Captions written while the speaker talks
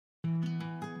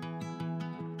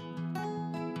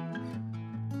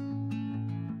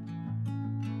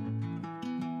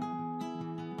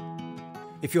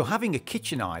If you're having a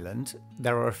kitchen island,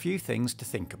 there are a few things to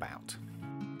think about.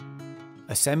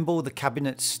 Assemble the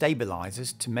cabinet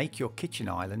stabilisers to make your kitchen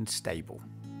island stable.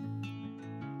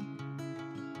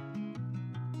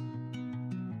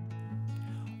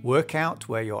 Work out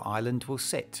where your island will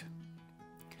sit,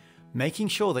 making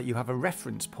sure that you have a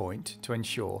reference point to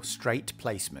ensure straight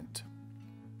placement.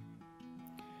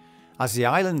 As the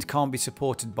island can't be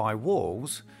supported by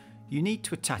walls, you need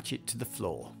to attach it to the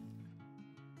floor.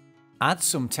 Add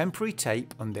some temporary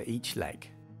tape under each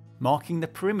leg, marking the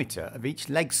perimeter of each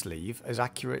leg sleeve as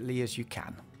accurately as you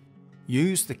can.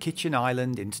 Use the kitchen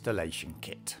island installation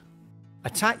kit.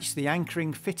 Attach the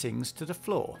anchoring fittings to the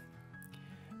floor.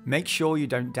 Make sure you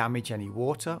don't damage any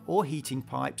water or heating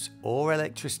pipes or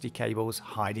electricity cables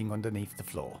hiding underneath the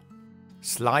floor.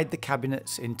 Slide the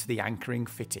cabinets into the anchoring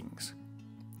fittings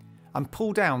and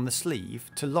pull down the sleeve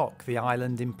to lock the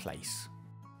island in place.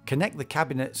 Connect the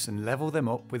cabinets and level them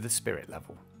up with the spirit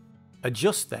level.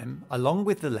 Adjust them along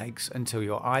with the legs until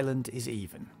your island is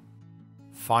even.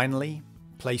 Finally,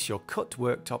 place your cut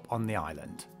worktop on the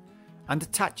island and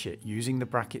attach it using the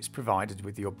brackets provided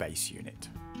with your base unit.